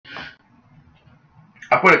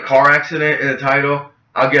I put a car accident in the title,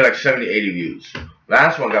 I'll get like 70, 80 views.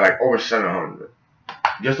 Last one got like over 700.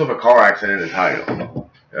 Just with a car accident in the title.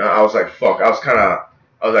 You know, I was like, fuck. I was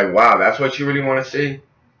like, wow, that's what you really want to see?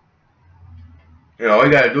 You know, all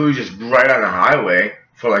you gotta do is just ride on the highway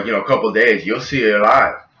for like, you know, a couple of days. You'll see it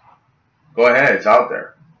live. Go ahead, it's out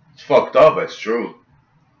there. It's fucked up, but it's true.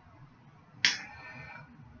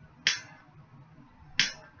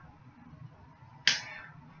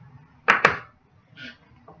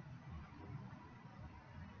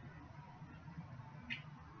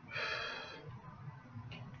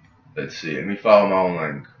 Let's see, let me follow my own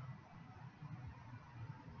link.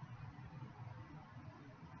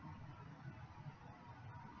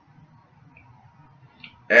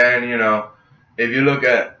 And you know, if you look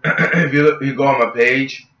at, if you go on my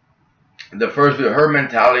page, the first video, Her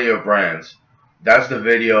Mentality of Brands, that's the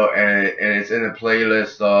video, and it's in the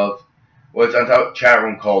playlist of, well, it's on top, chat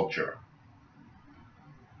room culture.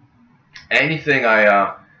 Anything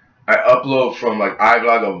I upload from like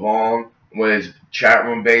iVlog or Vaughn, when it's chat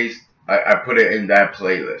room based, I put it in that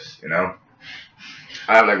playlist. You know,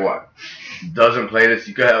 I have like what, dozen playlists.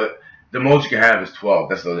 You could have, the most you can have is 12.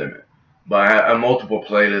 That's the limit. But I have multiple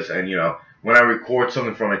playlists, and you know, when I record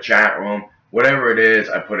something from a chat room, whatever it is,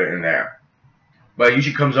 I put it in there. But it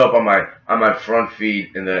usually comes up on my front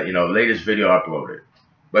feed in the, you know, latest video uploaded.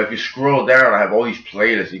 But if you scroll down, I have all these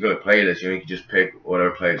playlists. You go to playlists, you know, you can just pick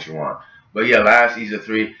whatever playlist you want. But yeah, last these are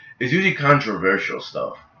 3. It's usually controversial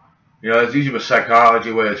stuff. You know, it's usually with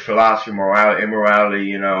psychology, whether it's philosophy, morality, immorality,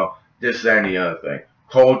 you know, this, that, and the other thing.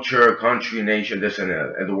 Culture, country, nation, this and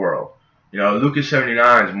the world. You know, Lucas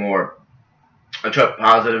 79 is more, I try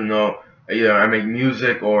positive note. Either I make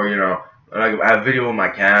music or, you know, like I have video with my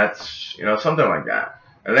cats, you know, something like that.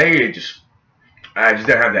 And lately, I just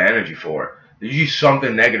didn't have the energy for it. There's usually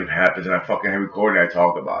something negative happens, and I fucking record it, I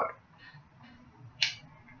talk about it.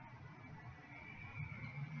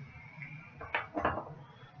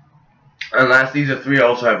 And last, these are 3. I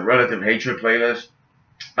also have Relative Hatred playlist.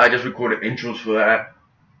 I just recorded intros for that.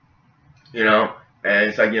 You know, and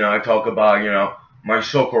it's like, you know, I talk about, you know, my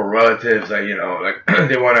so-called relatives that, you know, like,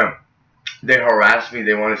 they harass me,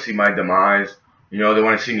 they want to see my demise. You know, they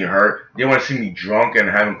want to see me hurt. They want to see me drunk and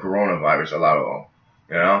having coronavirus, a lot of them.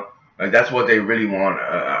 You know, like that's what they really want,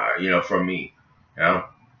 you know, from me. You know,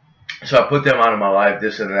 so I put them out of my life,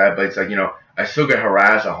 this and that, but it's like, you know, I still get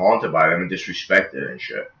harassed or haunted by them and disrespected and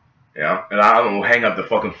shit. You know, and a lot of them will hang up the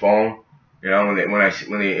fucking phone. You know,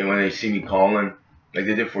 when they see me calling, like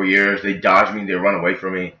they did for years, they dodge me, they run away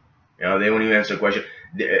from me. You know, they won't even answer the question.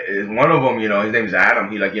 One of them, you know, his name's Adam.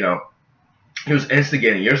 He like, you know, he was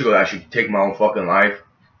instigating years ago that I should take my own fucking life.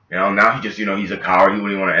 You know, now he just, you know, he's a coward. He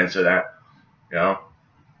wouldn't even want to answer that. You know.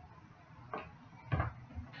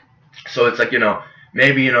 So it's like, you know,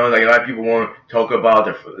 maybe, you know, like a lot of people won't talk about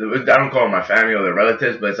their, I don't call them my family or their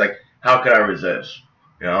relatives, but it's like, how could I resist?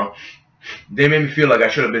 You know, they made me feel like I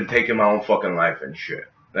should have been taking my own fucking life and shit.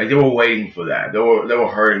 Like they were waiting for that. They were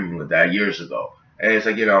hurting me with that years ago. And it's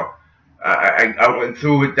like, you know, I went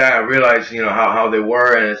through with that. I realized, you know, how they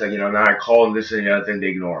were, and it's like, you know, now I call them this and the other thing, they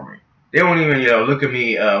ignore me. They won't even, you know, look at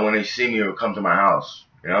me when they see me or come to my house.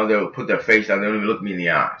 You know, they'll put their face down. They don't even look me in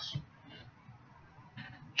the eyes.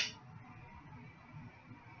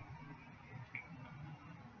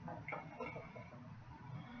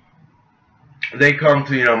 They come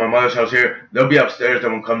to, you know, my mother's house here. They'll be upstairs. They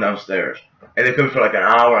won't come downstairs. And they come for like an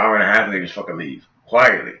hour, hour and a half, and they just fucking leave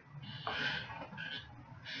quietly.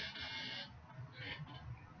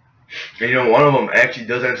 And, you know, one of them actually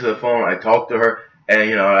does answer the phone. I talked to her, and,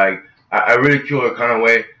 you know, like, I ridicule her kind of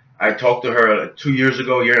way. I talked to her like 2 years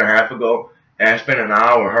ago, a year and a half ago, and I spent an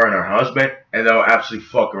hour with her and her husband, and they were absolutely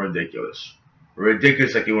fucking ridiculous.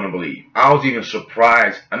 Ridiculous like you wouldn't believe. I was even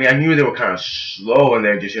surprised. I mean, I knew they were kind of slow, and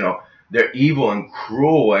they're just, you know, they're evil and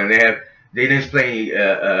cruel, and they didn't play, you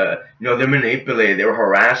know, they're manipulated. They were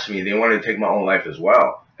harassing me. They wanted to take my own life as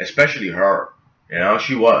well, especially her. You know,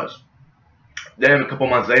 she was. Then a couple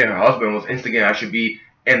months later, her husband was instigating I should be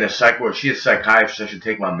in the psych ward. She's a psychiatrist. I should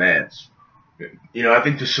take my meds. You know, I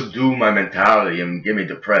think to subdue my mentality and get me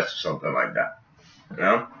depressed or something like that. You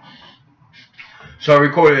know? So I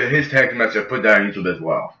recorded his text message, put that on YouTube as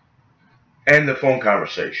well. And the phone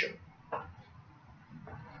conversation.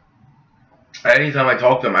 Anytime I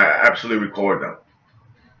talk to them, I absolutely record them.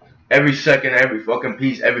 Every second, every fucking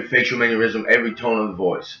piece, every facial mannerism, every tone of the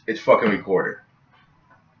voice. It's fucking recorded.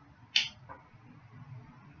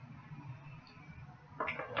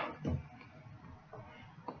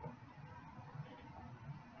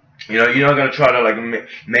 You know, you're not going to try to, like,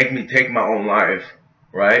 make me take my own life,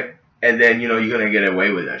 right? And then, you know, you're going to get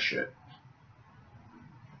away with that shit.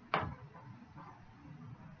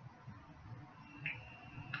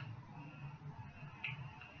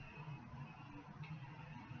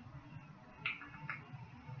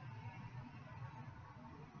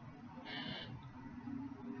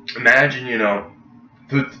 Imagine, you know,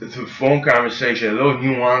 through phone conversation, little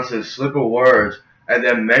nuances, slip of words, and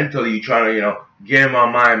then mentally you trying to, you know, get in my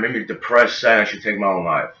mind, maybe depressed, sad, I should take my own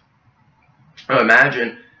life.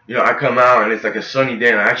 Imagine, you know, I come out and it's like a sunny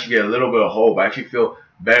day and I actually get a little bit of hope. I actually feel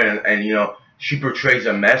better and you know, she portrays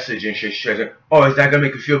a message and she says, oh, is that going to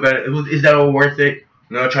make you feel better? Is that all worth it?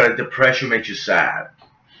 You know, try to depress you, make you sad.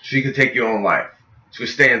 So you can take your own life. So you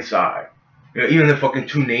stay inside. You know, even the fucking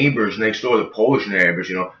two neighbors next door, the Polish neighbors,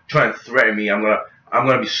 you know, trying to threaten me. I'm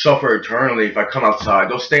gonna be suffer eternally if I come outside.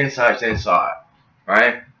 Don't stay inside, stay inside.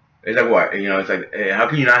 Right? It's like what? You know, it's like, how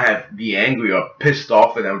can you not be angry or pissed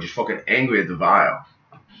off at them, just fucking angry at the vial?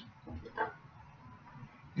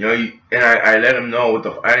 You know, and I let them know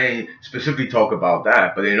what I didn't specifically talk about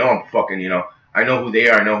that, but they know I'm fucking, you know, I know who they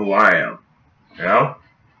are, I know who I am. You know?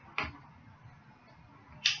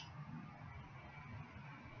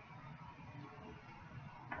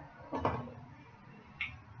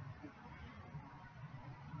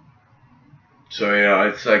 So, you know,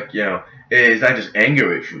 it's like, you know, it's not just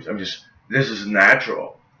anger issues. This is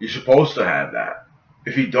natural. You're supposed to have that.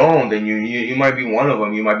 If you don't, then you might be one of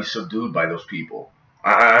them. You might be subdued by those people.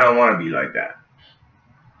 I don't want to be like that.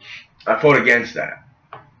 I fought against that.